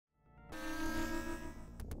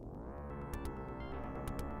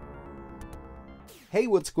Hey,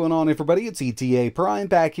 what's going on everybody? It's ETAPRIME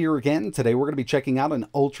back here again. Today we're going to be checking out an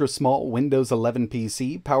ultra-small Windows 11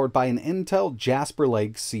 PC powered by an Intel Jasper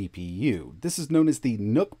Lake CPU. This is known as the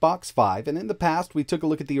NucBox 5, and in the past we took a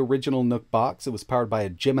look at the original NucBox. It was powered by a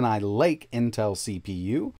Gemini Lake Intel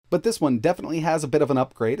CPU, but this one definitely has a bit of an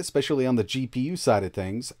upgrade, especially on the GPU side of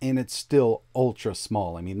things, and it's still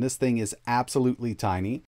ultra-small. I mean, this thing is absolutely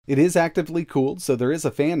tiny. It is actively cooled, so there is a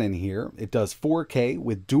fan in here. It does 4K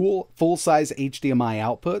with dual full-size HDMI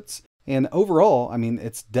outputs. And overall, I mean,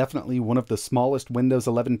 it's definitely one of the smallest Windows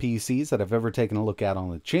 11 PCs that I've ever taken a look at on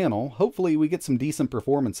the channel. Hopefully we get some decent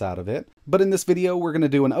performance out of it. But in this video, we're going to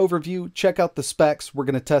do an overview, check out the specs, we're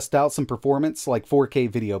going to test out some performance like 4K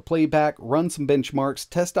video playback, run some benchmarks,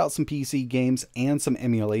 test out some PC games, and some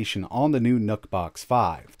emulation on the new NucBox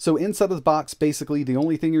 5. So inside of the box, basically the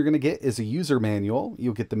only thing you're going to get is a user manual.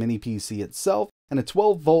 You'll get the mini PC itself and a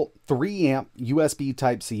 12-volt, 3-amp USB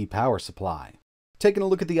Type-C power supply. Taking a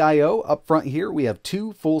look at the I/O, up front here we have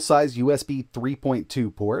two full-size USB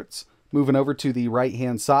 3.2 ports. Moving over to the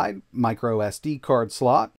right-hand side, micro SD card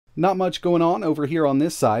slot. Not much going on over here on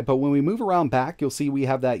this side, but when we move around back, you'll see we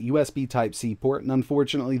have that USB Type-C port, and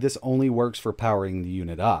unfortunately this only works for powering the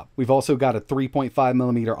unit up. We've also got a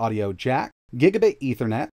 3.5mm audio jack, gigabit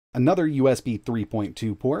Ethernet, another USB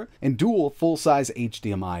 3.2 port, and dual full-size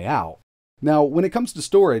HDMI out. Now, when it comes to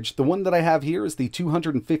storage, the one that I have here is the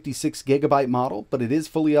 256GB model, but it is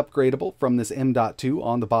fully upgradable from this M.2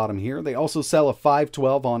 on the bottom here. They also sell a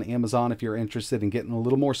 512 on Amazon if you're interested in getting a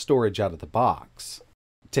little more storage out of the box.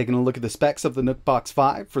 Taking a look at the specs of the NucBox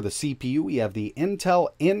 5, for the CPU, we have the Intel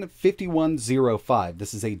N5105.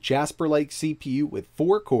 This is a Jasper Lake CPU with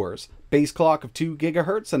 4 cores, base clock of 2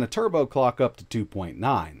 GHz, and a turbo clock up to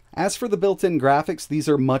 2.9. As for the built-in graphics, these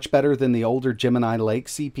are much better than the older Gemini Lake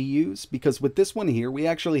CPUs, because with this one here, we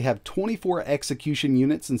actually have 24 execution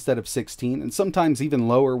units instead of 16, and sometimes even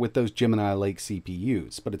lower with those Gemini Lake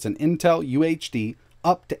CPUs. But it's an Intel UHD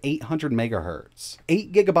up to 800 MHz.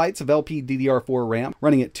 8 GB of LPDDR4 RAM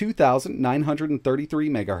running at 2,933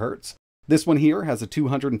 MHz. This one here has a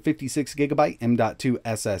 256 GB M.2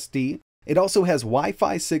 SSD. It also has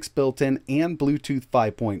Wi-Fi 6 built in and Bluetooth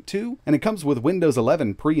 5.2, and it comes with Windows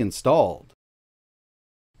 11 pre-installed.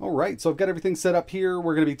 Alright, so I've got everything set up here.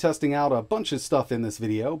 We're going to be testing out a bunch of stuff in this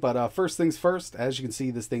video, but first things first, as you can see,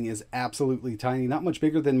 this thing is absolutely tiny, not much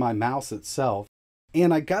bigger than my mouse itself.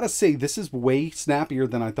 And I gotta say, this is way snappier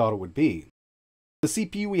than I thought it would be. The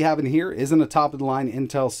CPU we have in here isn't a top-of-the-line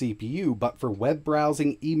Intel CPU, but for web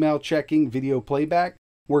browsing, email checking, video playback,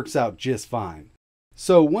 works out just fine.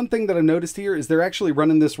 So one thing that I've noticed here is they're actually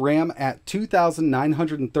running this RAM at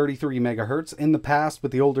 2,933 MHz. In the past,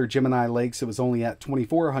 with the older Gemini Lakes, it was only at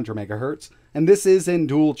 2,400 MHz. And this is in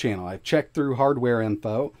dual channel. I've checked through hardware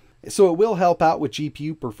info. So it will help out with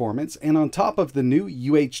GPU performance, and on top of the new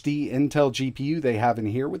UHD Intel GPU they have in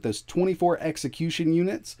here with those 24 execution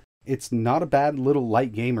units, it's not a bad little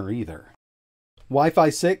light gamer either.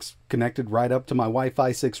 Wi-Fi 6 connected right up to my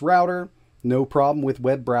Wi-Fi 6 router, no problem with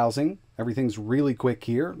web browsing. Everything's really quick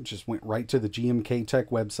here, just went right to the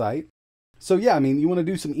GMKtec website. So yeah, I mean, you want to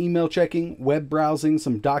do some email checking, web browsing,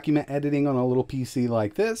 some document editing on a little PC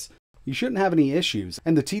like this, you shouldn't have any issues.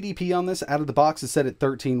 And the TDP on this out of the box is set at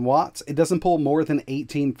 13 watts. It doesn't pull more than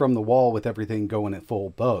 18 from the wall with everything going at full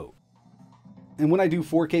boat. And when I do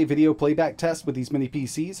 4K video playback tests with these mini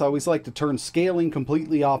PCs, I always like to turn scaling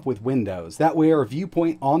completely off with Windows. That way our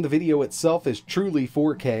viewpoint on the video itself is truly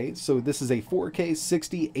 4K. So this is a 4K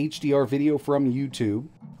 60 HDR video from YouTube.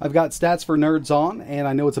 I've got stats for nerds on, and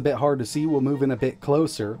I know it's a bit hard to see. We'll move in a bit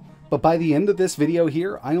closer. But by the end of this video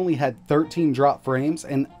here, I only had 13 drop frames,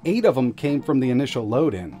 and 8 of them came from the initial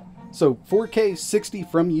load-in. So 4K 60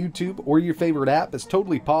 from YouTube or your favorite app is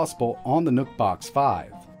totally possible on the NucBox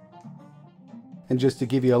 5. And just to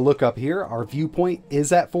give you a look up here, our viewpoint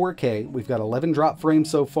is at 4K. We've got 11 drop frames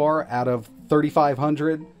so far out of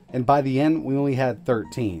 3,500, and by the end, we only had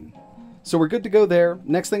 13. So we're good to go there.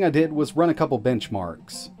 Next thing I did was run a couple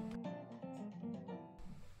benchmarks.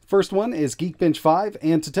 First one is Geekbench 5,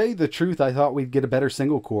 and to tell you the truth, I thought we'd get a better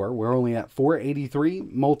single core. We're only at 483,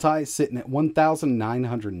 multi sitting at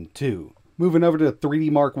 1,902. Moving over to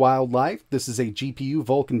 3D Mark Wildlife, this is a GPU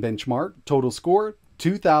Vulkan benchmark, total score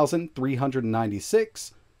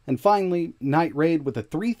 2,396, and finally Night Raid with a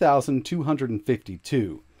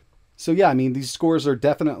 3,252. So yeah, I mean, these scores are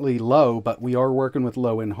definitely low, but we are working with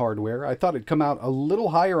low-end hardware. I thought it'd come out a little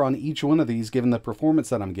higher on each one of these given the performance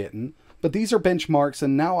that I'm getting. But these are benchmarks,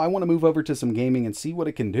 and now I want to move over to some gaming and see what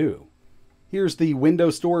it can do. Here's the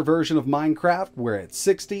Windows Store version of Minecraft. We're at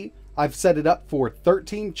 60. I've set it up for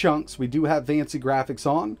 13 chunks. We do have fancy graphics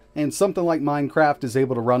on, and something like Minecraft is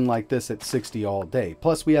able to run like this at 60 all day.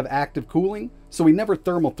 Plus we have active cooling, so we never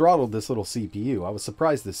thermal throttled this little CPU. I was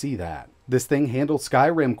surprised to see that. This thing handles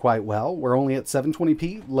Skyrim quite well. We're only at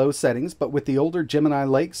 720p, low settings, but with the older Gemini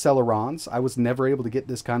Lake Celerons, I was never able to get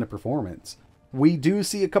this kind of performance. We do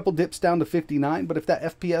see a couple dips down to 59, but if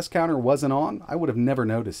that FPS counter wasn't on, I would have never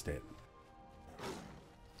noticed it.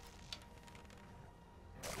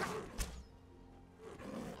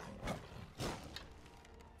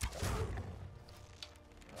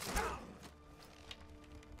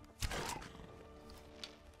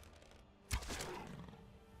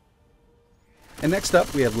 And next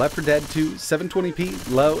up, we have Left 4 Dead 2,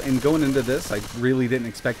 720p, low, and going into this, I really didn't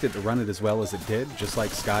expect it to run it as well as it did, just like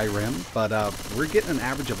Skyrim, but we're getting an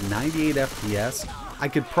average of 98 FPS. I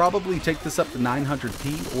could probably take this up to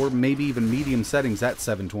 900p, or maybe even medium settings at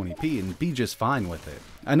 720p, and be just fine with it.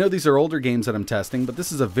 I know these are older games that I'm testing, but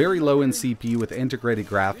this is a very low-end CPU with integrated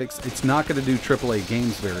graphics. It's not going to do AAA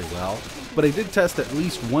games very well, but I did test at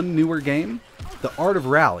least one newer game, The Art of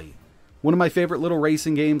Rally. One of my favorite little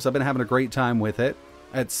racing games. I've been having a great time with it.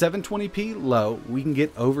 At 720p low, we can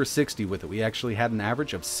get over 60 with it. We actually had an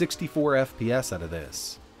average of 64 FPS out of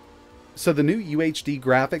this. So the new UHD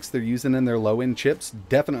graphics they're using in their low-end chips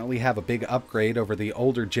definitely have a big upgrade over the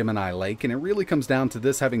older Gemini Lake, and it really comes down to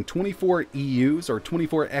this having 24 EUs or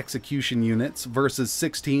 24 execution units versus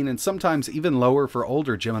 16 and sometimes even lower for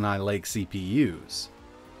older Gemini Lake CPUs.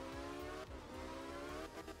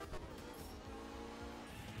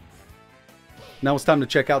 Now it's time to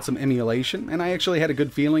check out some emulation, and I actually had a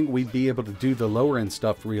good feeling we'd be able to do the lower end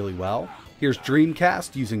stuff really well. Here's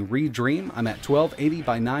Dreamcast using Redream. I'm at 1280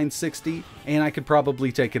 by 960, and I could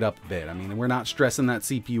probably take it up a bit. I mean, we're not stressing that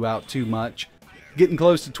CPU out too much. Getting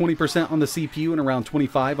close to 20% on the CPU and around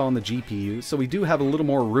 25 on the GPU, so we do have a little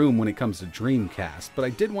more room when it comes to Dreamcast. But I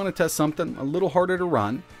did want to test something a little harder to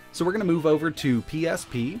run, so we're going to move over to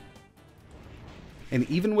PSP. And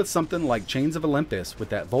even with something like Chains of Olympus with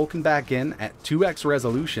that Vulkan back in at 2x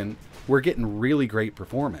resolution, we're getting really great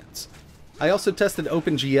performance. I also tested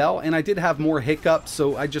OpenGL, and I did have more hiccups,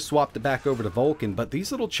 so I just swapped it back over to Vulkan, but these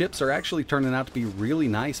little chips are actually turning out to be really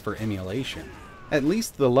nice for emulation. At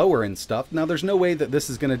least the lower end stuff. Now there's no way that this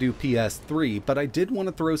is going to do PS3, but I did want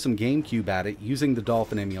to throw some Gamecube at it using the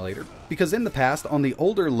Dolphin emulator, because in the past on the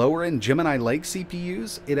older lower end Gemini Lake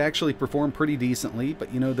CPUs, it actually performed pretty decently,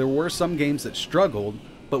 but you know, there were some games that struggled,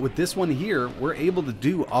 but with this one here, we're able to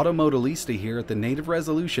do Auto Modellista here at the native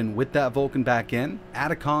resolution with that Vulkan back in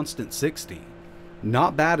at a constant 60.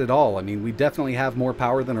 Not bad at all. I mean, we definitely have more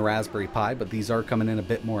power than a Raspberry Pi, but these are coming in a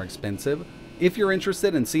bit more expensive. If you're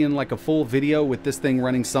interested in seeing like a full video with this thing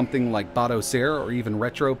running something like Batocera or even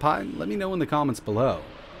RetroPie, let me know in the comments below.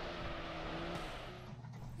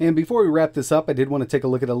 And before we wrap this up, I did want to take a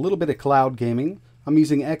look at a little bit of cloud gaming. I'm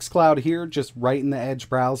using xCloud here, just right in the Edge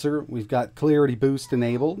browser. We've got Clarity Boost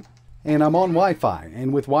enabled. And I'm on Wi-Fi,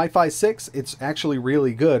 and with Wi-Fi 6, it's actually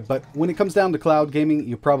really good, but when it comes down to cloud gaming,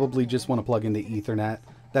 you probably just want to plug into Ethernet.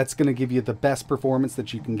 That's going to give you the best performance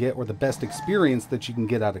that you can get, or the best experience that you can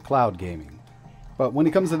get out of cloud gaming. But when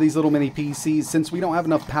it comes to these little mini PCs, since we don't have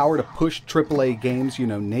enough power to push AAA games, you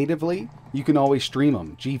know, natively, you can always stream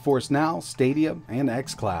them. GeForce Now, Stadia, and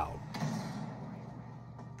xCloud.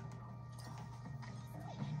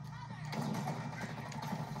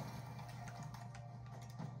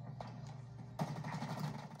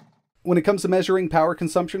 When it comes to measuring power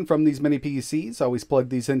consumption from these mini PCs, I always plug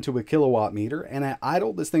these into a kilowatt meter, and at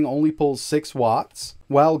idle, this thing only pulls 6 watts.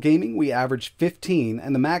 While gaming, we average 15,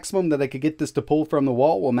 and the maximum that I could get this to pull from the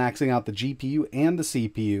wall while maxing out the GPU and the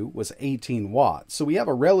CPU was 18 watts. So we have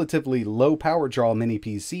a relatively low power draw mini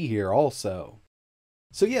PC here also.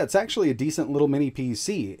 So yeah, it's actually a decent little mini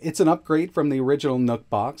PC. It's an upgrade from the original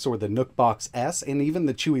NucBox or the NucBox S and even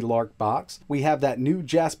the Chewy Lark box. We have that new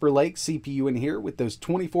Jasper Lake CPU in here with those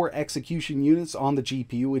 24 execution units on the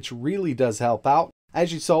GPU, which really does help out,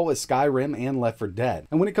 as you saw with Skyrim and Left 4 Dead.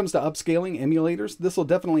 And when it comes to upscaling emulators, this will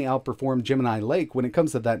definitely outperform Gemini Lake when it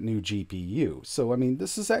comes to that new GPU. So I mean,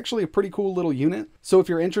 this is actually a pretty cool little unit. So if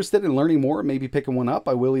you're interested in learning more, maybe picking one up,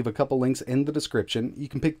 I will leave a couple links in the description. You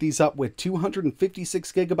can pick these up with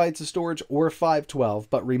 256 gigabytes of storage or 512,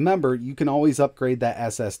 but remember, you can always upgrade that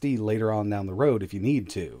SSD later on down the road if you need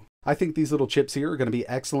to. I think these little chips here are going to be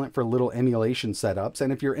excellent for little emulation setups,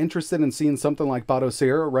 and if you're interested in seeing something like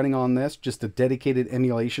Batocera running on this, just a dedicated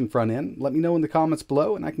emulation front end, let me know in the comments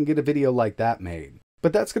below and I can get a video like that made.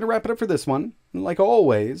 But that's going to wrap it up for this one. And like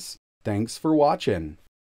always, thanks for watching.